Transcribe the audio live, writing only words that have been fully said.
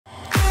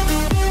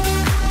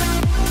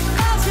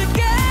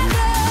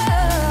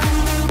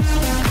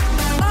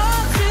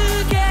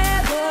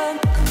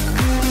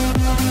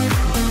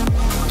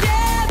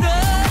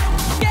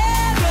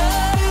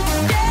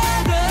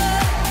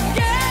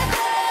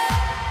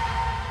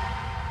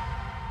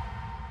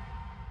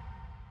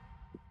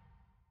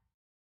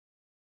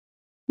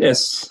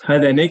Yes, hi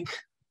there, Nick.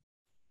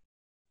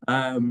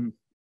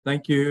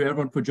 Thank you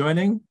everyone for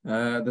joining.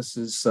 This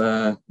is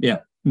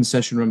in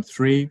session room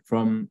 3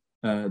 from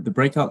the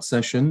breakout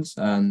sessions,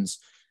 and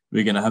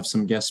we're going to have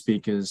some guest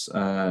speakers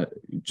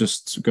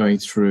just going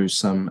through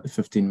some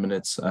 15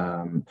 minutes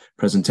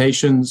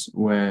presentations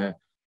where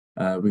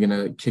we're going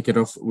to kick it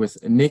off with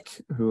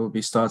Nick, who will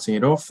be starting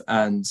it off.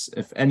 And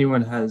if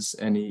anyone has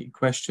any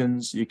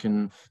questions, you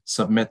can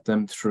submit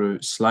them through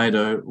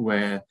Slido,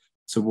 where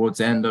towards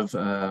the end of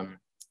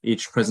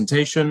each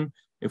presentation,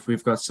 if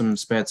we've got some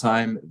spare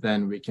time,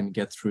 then we can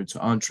get through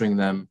to answering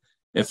them.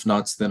 If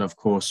not, then of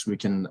course we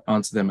can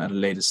answer them at a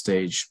later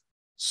stage.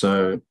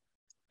 So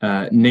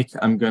Nick,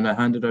 I'm going to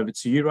hand it over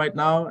to you right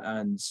now,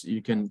 and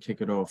you can kick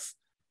it off.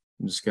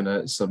 I'm just going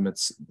to submit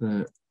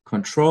the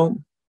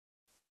control.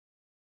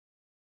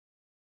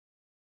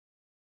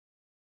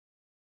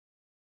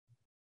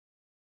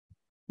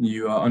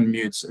 You are on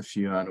mute if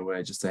you aren't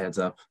aware, just a heads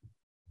up.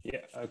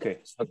 Yeah, okay,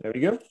 so there we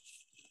go.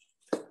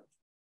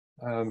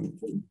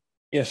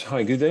 Yes,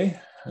 hi, good day.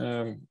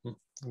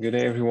 Good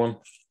day, everyone.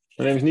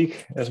 My name is Niek,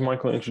 as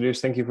Michael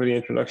introduced. Thank you for the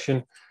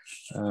introduction.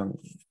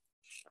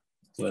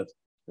 Let's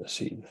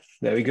see,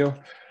 there we go.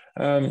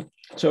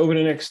 So over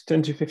the next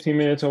 10 to 15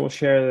 minutes, I will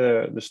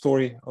share the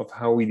story of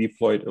how we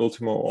deployed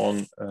Ultimo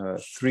on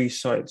 3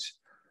 sites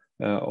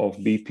of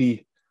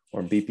BP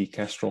or BP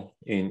Castrol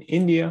in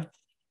India.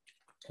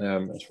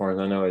 As far as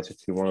I know, it's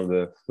actually one of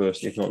the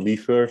first, if not the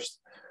first,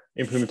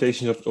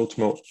 implementations of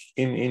Ultimo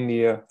in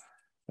India.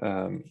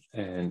 As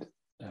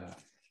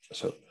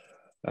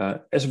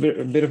a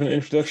bit of an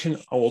introduction,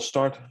 I will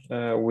start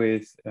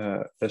with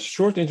a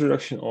short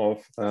introduction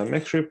of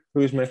MaxGrip.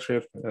 Who is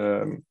MaxGrip?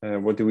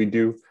 What do we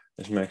do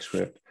as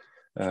MaxGrip?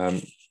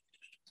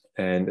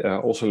 And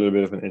also a little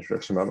bit of an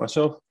introduction about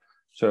myself.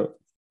 So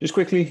just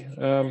quickly,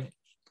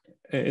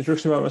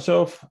 introduction about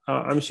myself.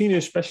 I'm a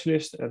senior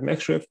specialist at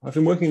MaxGrip. I've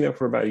been working there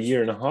for about 1.5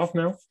 years now.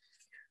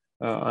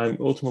 I'm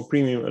Ultimo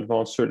Premium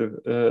Advanced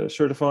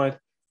Certified,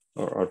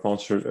 or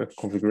Advanced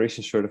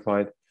Configuration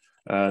Certified.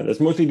 That's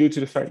mostly due to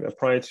the fact that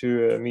prior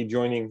to me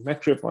joining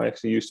MaxGrip, I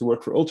actually used to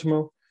work for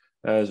Ultimo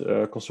as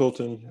a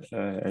consultant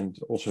and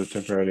also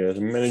temporarily as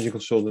a managing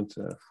consultant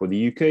for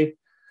the UK.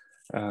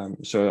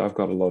 So I've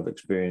got a lot of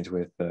experience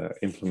with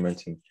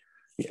implementing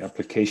the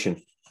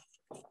application.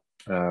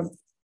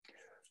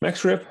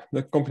 MaxGrip,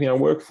 the company I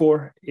work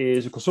for,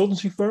 is a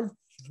consultancy firm.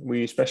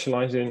 We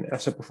specialize in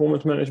asset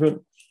performance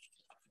management.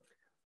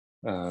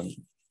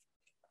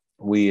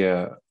 We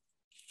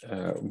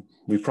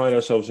pride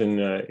ourselves in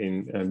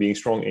being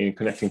strong in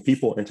connecting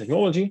people and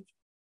technology,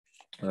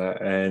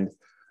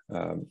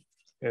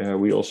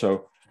 we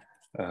also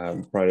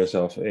pride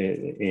ourselves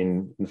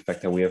in the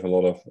fact that we have a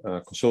lot of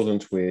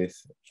consultants with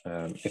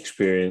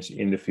experience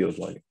in the field.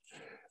 Like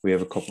we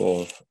have a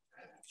couple of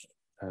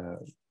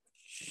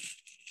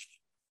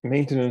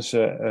maintenance.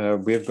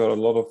 We've got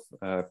a lot of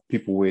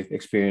people with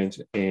experience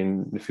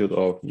in the field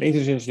of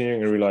maintenance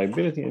engineering and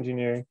reliability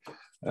engineering.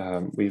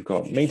 We've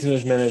got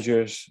maintenance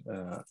managers.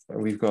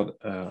 We've got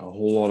a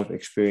whole lot of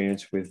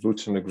experience with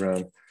boots on the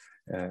ground,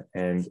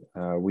 and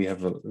we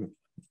have the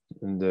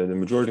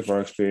majority of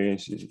our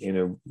experience is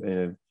in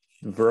a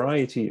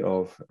variety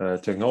of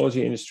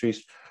technology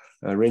industries,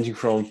 ranging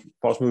from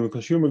fast-moving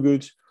consumer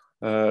goods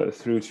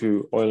through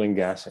to oil and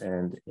gas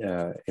and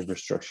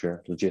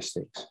infrastructure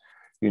logistics.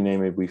 You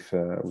name it, we've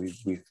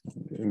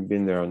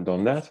been there and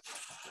done that.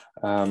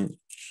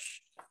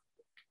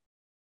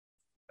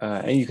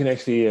 And you can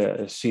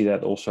actually see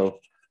that also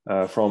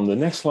from the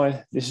next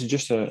slide. This is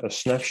just a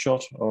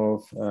snapshot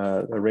of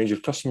a range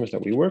of customers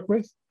that we work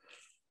with.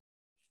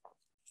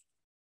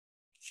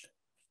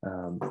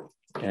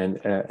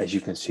 As you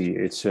can see,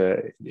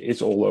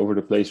 it's all over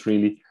the place,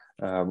 really.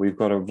 We've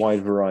got a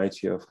wide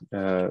variety of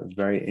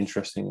very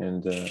interesting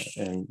and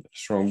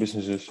strong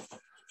businesses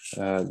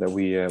that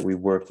we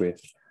work with,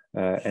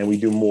 and we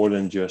do more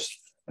than just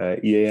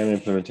EAM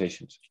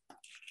implementations.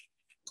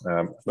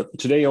 But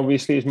today,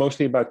 obviously, is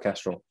mostly about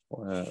Castrol.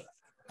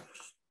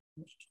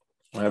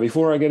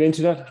 Before I get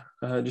into that,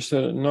 just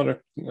a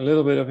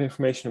little bit of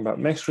information about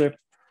MaxGrip.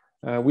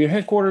 We are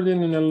headquartered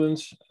in the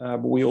Netherlands,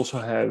 but we also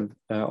have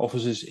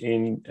offices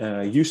in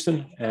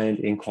Houston and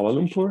in Kuala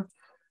Lumpur.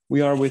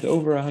 We are with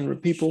over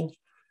 100 people,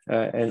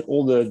 and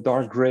all the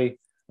dark gray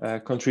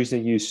countries that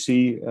you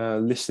see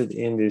listed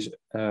in this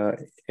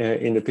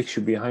in the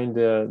picture behind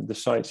the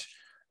sites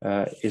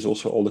is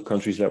also all the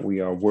countries that we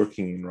are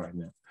working in right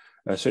now.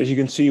 So as you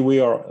can see, we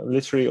are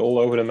literally all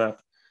over the map,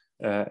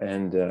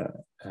 and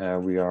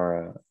we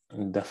are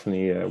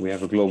definitely, we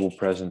have a global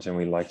presence, and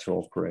we like to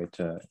operate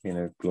in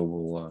a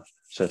global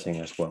setting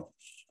as well.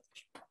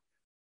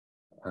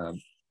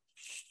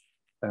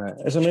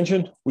 As I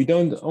mentioned, we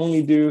don't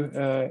only do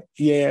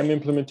EAM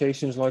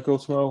implementations like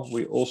Ultimo,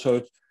 we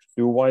also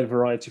do a wide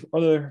variety of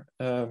other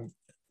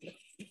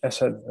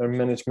asset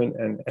management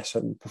and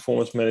asset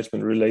performance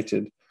management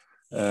related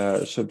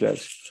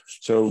subjects.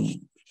 So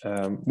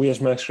we as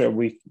MaxGrip,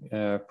 we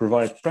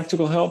provide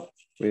practical help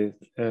with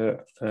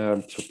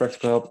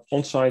practical help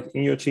on site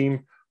in your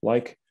team,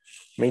 like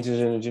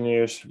maintenance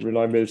engineers,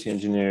 reliability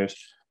engineers.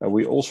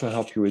 We also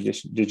help you with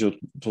this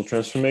digital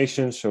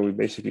transformation. So we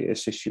basically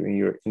assist you in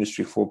your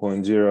Industry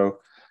 4.0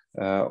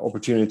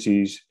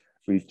 opportunities.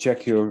 We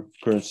check your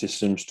current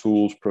systems,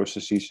 tools,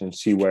 processes, and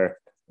see where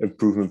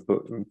improvement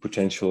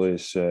potential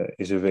is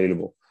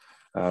available.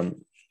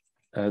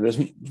 There's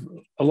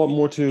a lot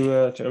more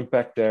to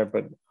unpack there,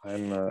 but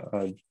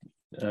I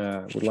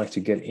would like to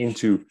get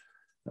into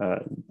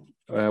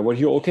what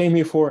you all came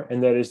here for,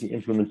 and that is the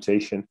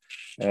implementation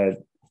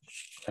at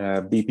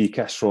BP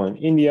Castrol in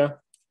India.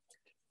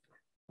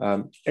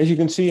 As you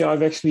can see,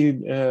 I've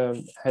actually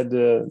had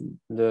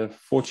the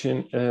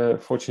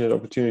fortunate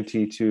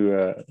opportunity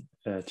to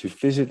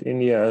visit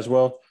India as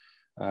well.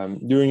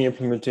 During the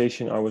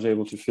implementation, I was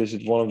able to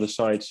visit one of the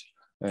sites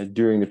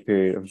during the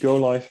period of go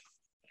live,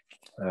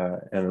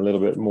 and a little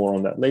bit more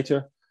on that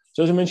later.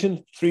 So as I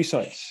mentioned, 3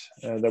 sites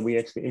that we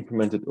actually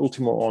implemented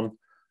Ultimo on.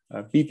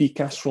 BP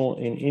Castrol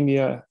in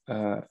India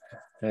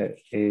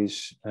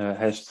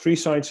has 3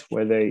 sites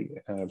where they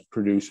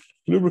produce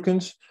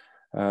lubricants.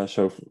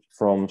 So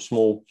from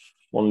small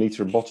 1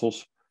 liter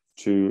bottles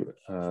to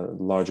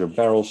larger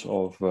barrels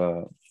of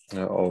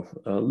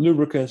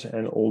lubricants,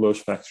 and all those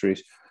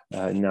factories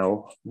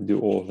now do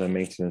all of their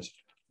maintenance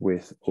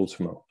with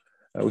Ultimo.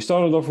 We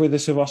started off with the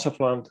Silvassa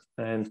plant,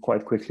 and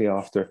quite quickly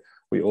after,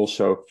 we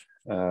also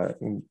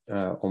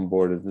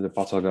onboarded the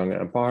Patalganga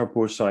and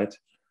Paharpur site.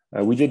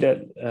 We did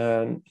that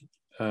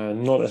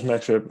not as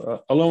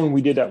MaxGrip alone.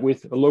 We did that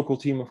with a local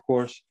team, of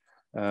course.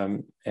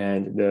 And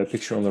the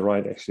picture on the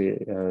right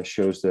actually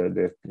shows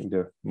the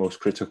most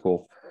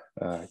critical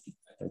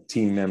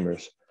team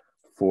members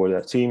for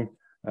that team.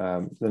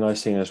 The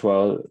nice thing as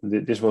well,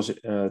 this was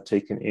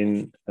taken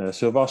in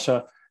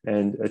Silvassa,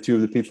 and 2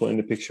 of the people in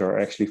the picture are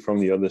actually from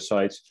the other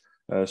sites.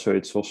 So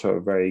it's also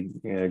a very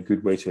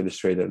good way to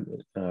illustrate that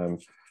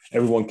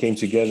everyone came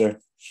together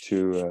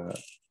to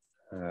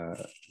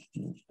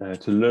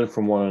learn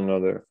from one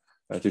another,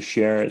 to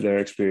share their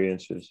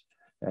experiences.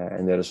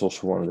 And that is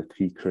also one of the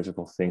key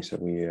critical things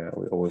that we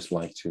always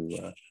like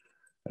to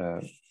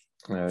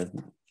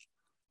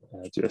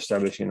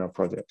establish in our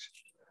projects.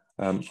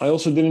 I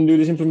also didn't do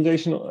this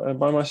implementation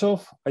by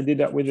myself. I did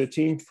that with a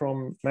team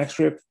from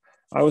MaxGrip.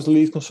 I was the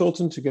lead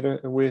consultant together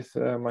with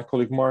my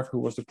colleague Mark, who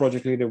was the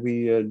project leader.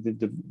 We did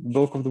the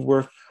bulk of the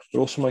work, but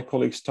also my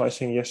colleagues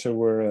Tyson and Jesse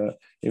were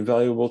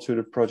invaluable to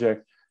the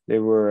project. They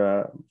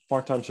were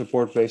part-time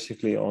support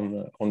basically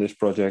on this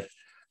project,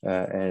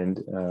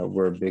 and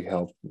were a big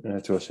help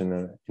to us in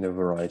a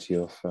variety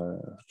of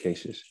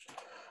cases.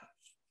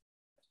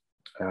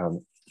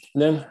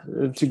 Then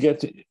to get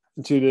to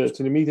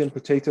the meat and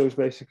potatoes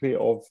basically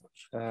of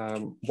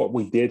what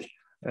we did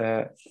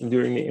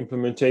during the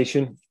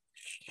implementation.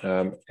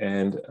 I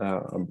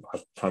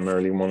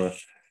primarily want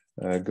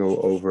to go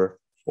over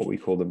what we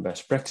call the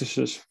best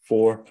practices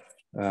for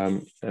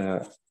a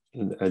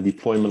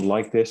deployment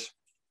like this.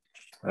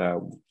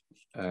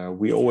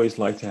 We always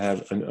like to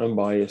have an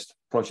unbiased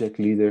project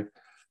leader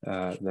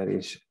that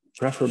is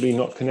preferably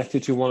not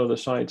connected to one of the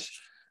sites.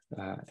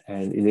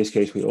 And in this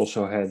case, we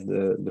also had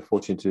the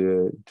fortune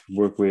to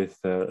work with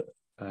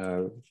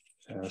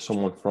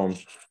someone from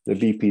the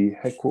BP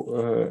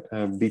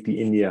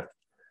India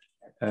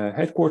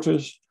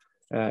headquarters,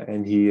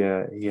 and he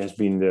has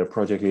been the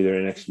project leader,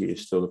 and actually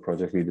is still the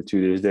project leader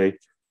to this day.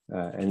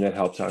 And that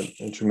helped out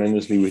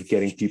tremendously with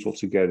getting people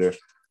together,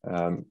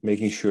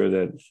 making sure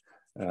that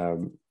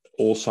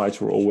all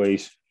sites were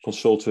always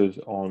consulted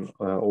on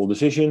all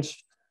decisions.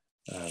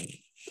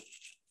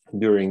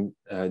 During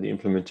the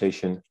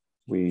implementation,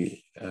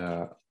 we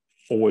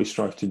always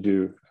strive to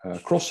do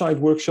cross-site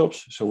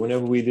workshops. So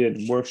whenever we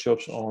did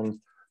workshops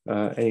on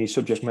any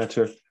subject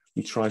matter,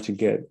 we try to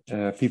get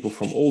people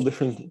from all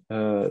different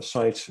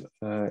sites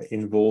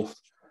involved,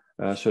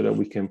 so that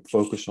we can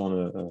focus on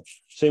a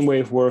same way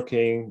of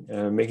working,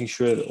 making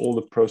sure that all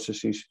the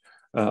processes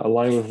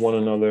align with one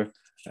another.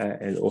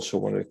 And also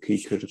one of the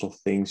key critical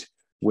things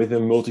with a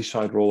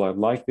multi-site rollout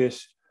like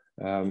this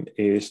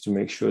is to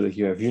make sure that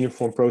you have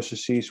uniform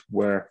processes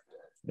where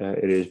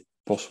it is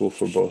possible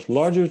for both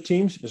larger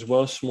teams as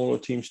well as smaller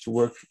teams to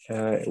work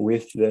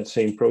with that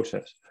same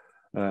process.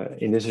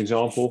 In this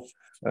example,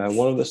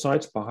 one of the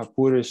sites,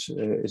 Paharpur, is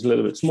a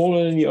little bit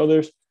smaller than the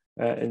others,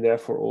 and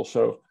therefore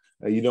also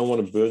you don't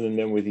want to burden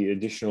them with the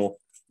additional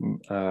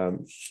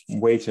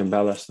weight and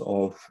ballast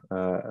of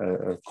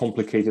a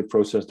complicated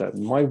process that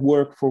might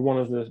work for one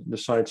of the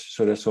sites.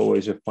 So that's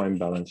always a fine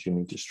balance you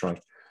need to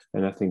strike.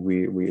 And I think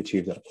we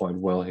achieved that quite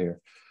well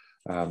here.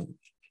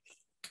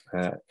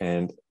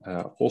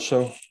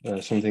 Also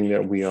something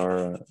that we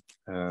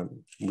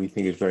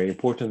think is very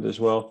important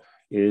as well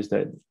is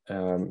that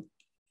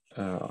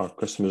our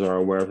customers are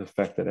aware of the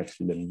fact that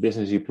actually the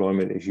business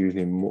deployment is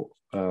usually more,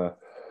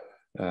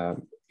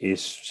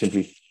 is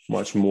simply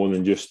much more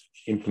than just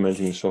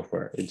implementing the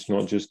software. It's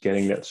not just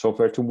getting that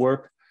software to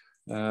work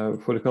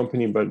for the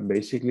company, but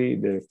basically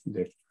the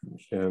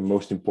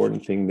most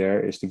important thing there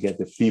is to get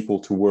the people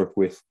to work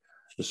with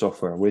the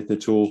software, with the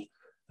tool,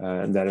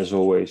 and that is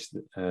always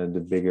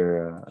the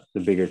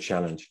bigger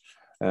challenge.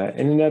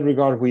 And in that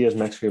regard, we as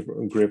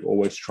MaxGrip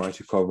always try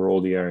to cover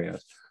all the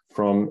areas,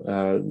 from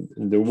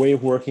the way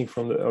of working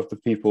of the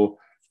people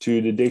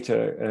to the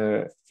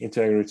data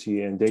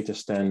integrity and data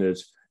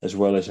standards, as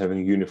well as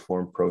having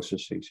uniform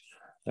processes.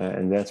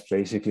 And that's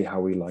basically how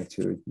we like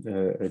to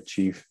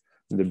achieve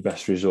the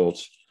best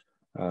results.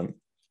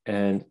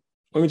 And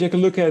when we take a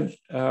look at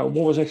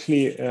what was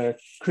actually a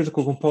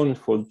critical component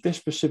for this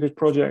specific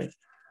project,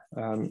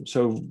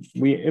 so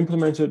we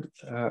implemented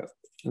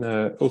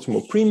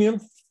Ultimo Premium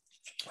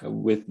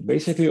with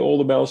basically all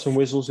the bells and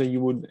whistles that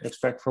you would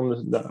expect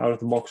from the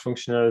out-of-the-box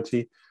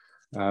functionality.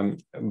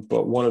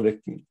 But one of the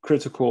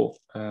critical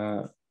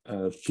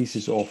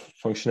pieces of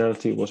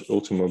functionality was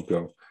Ultimo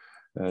Go.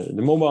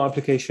 The mobile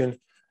application,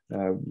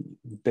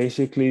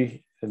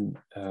 basically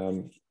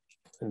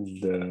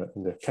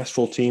the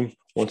Castrol team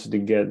wanted to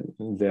get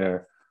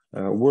their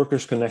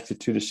workers connected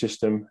to the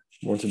system,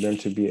 wanted them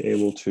to be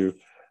able to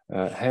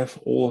have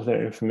all of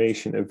their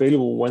information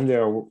available when they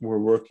were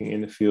working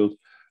in the field,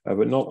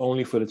 but not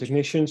only for the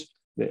technicians,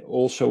 they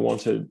also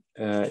wanted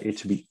it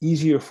to be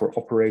easier for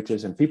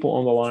operators and people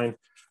on the line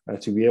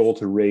to be able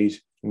to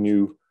raise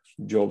new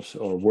jobs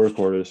or work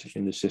orders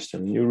in the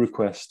system, new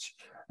requests.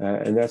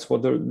 And that's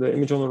what the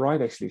image on the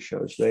right actually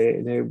shows.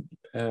 They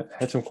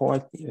had some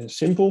quite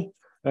simple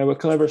but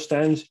clever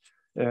stands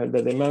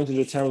that they mounted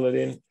a tablet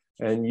in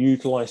and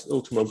utilized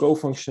Ultimo Go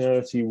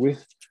functionality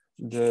with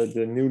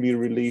the newly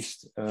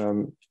released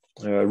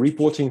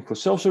reporting for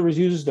self-service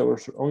users that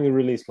was only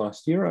released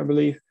last year, I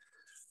believe.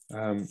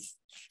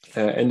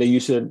 And they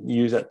use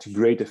that to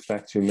great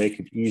effect to make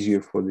it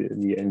easier for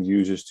the end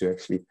users to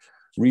actually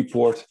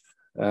report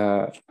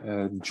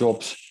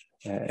jobs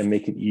and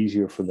make it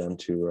easier for them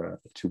to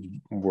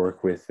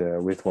work with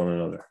one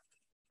another.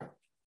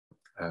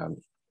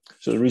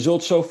 So the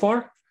results so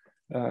far,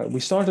 we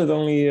started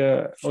only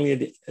at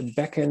the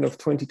back end of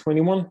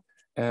 2021,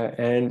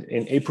 and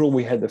in April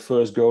we had the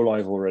first go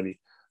live already.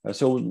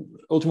 So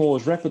Ultimo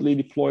was rapidly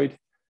deployed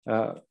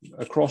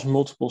across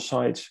multiple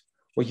sites.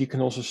 What you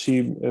can also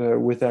see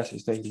with that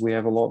is that we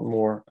have a lot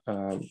more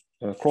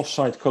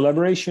cross-site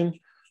collaboration.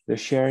 They're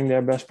sharing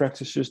their best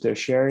practices. They're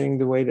sharing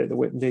the way that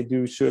they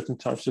do certain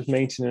types of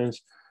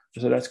maintenance.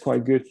 So that's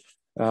quite good.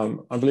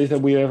 I believe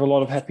that we have a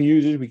lot of happy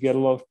users. We get a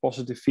lot of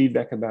positive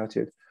feedback about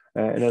it.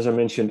 And as I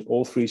mentioned,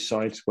 all 3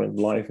 sites went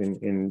live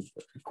in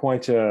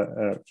quite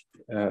a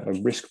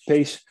brisk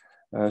pace.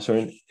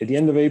 So at the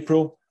end of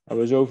April, I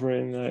was over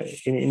in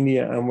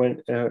India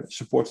and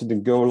supported the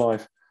go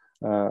live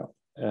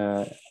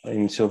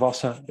in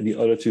Silvassa. The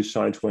other 2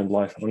 sites went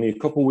live only a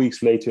couple of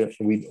weeks later,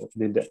 and we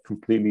did that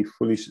completely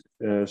fully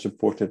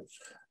supported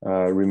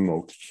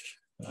remote.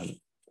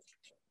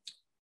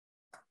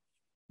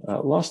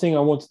 Last thing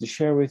I wanted to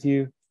share with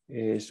you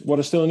is what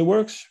is still in the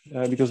works,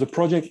 because the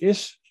project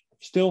is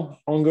still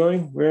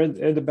ongoing. We're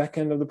at the back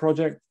end of the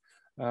project,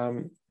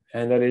 and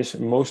that is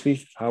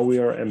mostly how we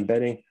are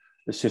embedding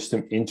the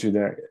system into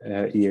their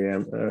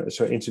EAM,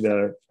 so into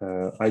their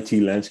IT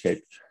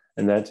landscape.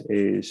 And that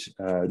is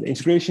the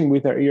integration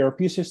with our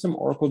ERP system,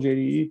 Oracle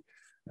JDE.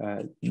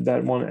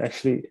 That one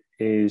actually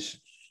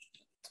is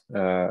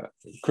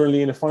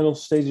currently in the final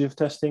stages of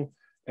testing,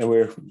 and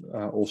we're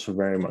also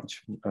very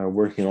much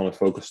working on and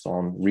focused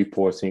on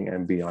reporting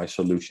and BI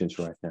solutions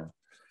right now.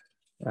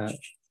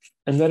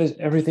 And that is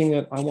everything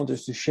that I wanted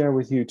to share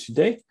with you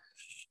today.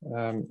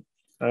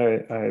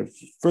 I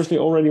firstly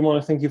already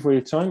want to thank you for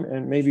your time,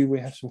 and maybe we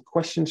have some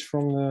questions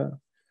from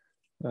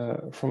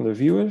the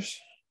viewers.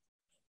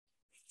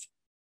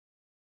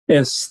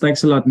 Yes,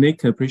 thanks a lot,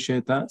 Nick. I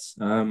appreciate that.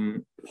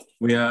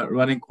 We are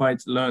running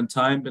quite low on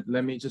time, but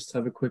let me just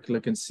have a quick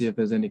look and see if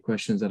there's any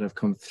questions that have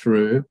come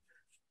through.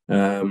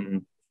 I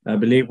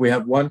believe we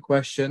have one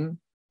question,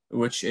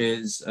 which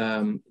is,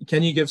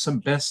 can you give some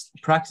best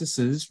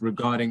practices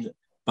regarding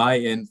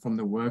buy-in from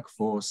the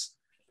workforce,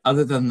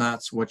 other than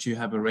that, what you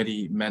have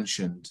already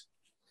mentioned?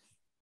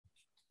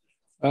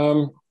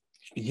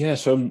 Yeah,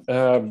 so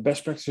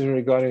best practices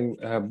regarding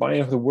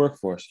buy-in of the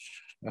workforce.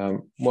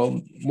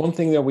 Well, one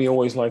thing that we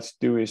always like to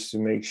do is to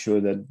make sure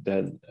that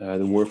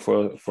the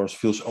workforce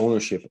feels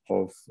ownership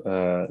of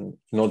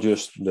not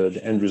just the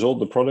end result,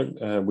 the product,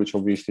 which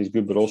obviously is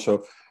good, but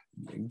also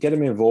get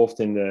them involved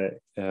in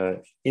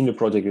the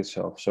project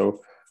itself.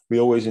 So we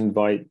always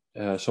invite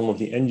some of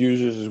the end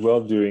users as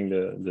well during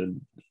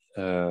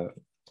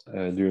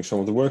during some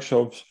of the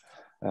workshops.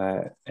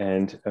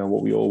 And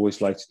what we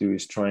always like to do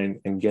is try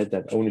and get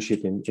that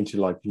ownership into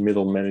like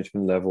middle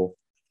management level.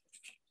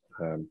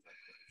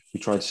 We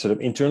try to set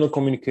up internal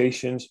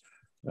communications.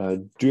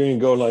 During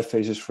go live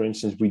phases, for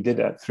instance, we did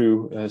that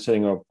through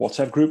setting up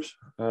WhatsApp groups.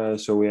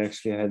 So we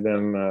actually had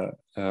them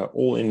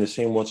all in the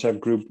same WhatsApp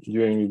group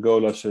during the go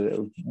live.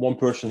 So one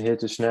person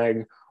hit a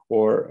snag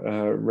or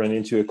ran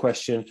into a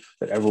question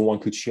that everyone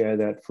could share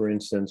that, for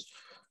instance.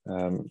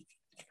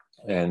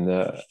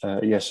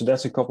 Yeah, so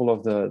that's a couple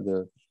of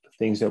the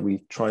things that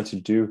we try to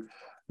do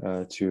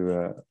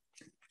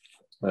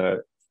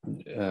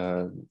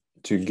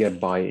to get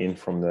buy-in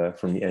from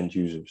the end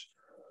users.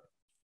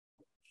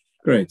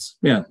 Great.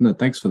 Yeah, no,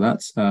 thanks for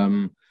that.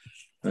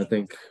 I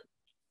think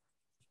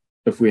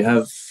if we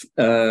have,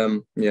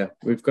 yeah,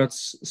 we've got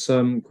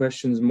some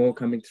questions more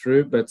coming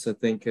through, but I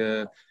think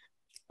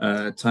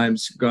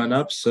time's gone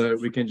up, so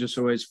we can just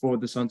always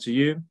forward this on to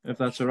you, if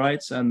that's all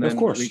right, and then Of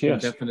course, we can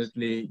yes.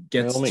 definitely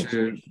get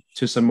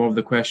to some more of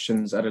the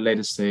questions at a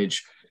later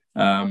stage.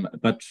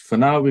 But for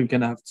now, we're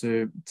going to have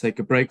to take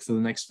a break for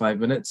the next 5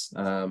 minutes.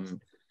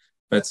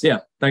 But yeah,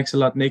 thanks a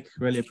lot, Niek.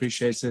 Really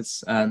appreciate it,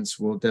 and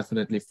we'll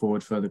definitely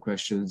forward further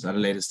questions at a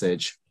later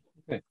stage.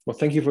 Okay. Well,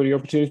 thank you for the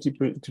opportunity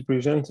to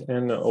present,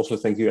 and also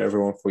thank you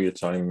everyone for your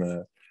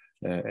time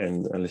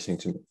and listening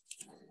to me.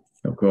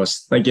 Of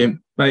course. Thank you.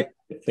 Bye.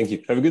 Thank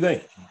you. Have a good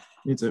day.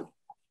 You too.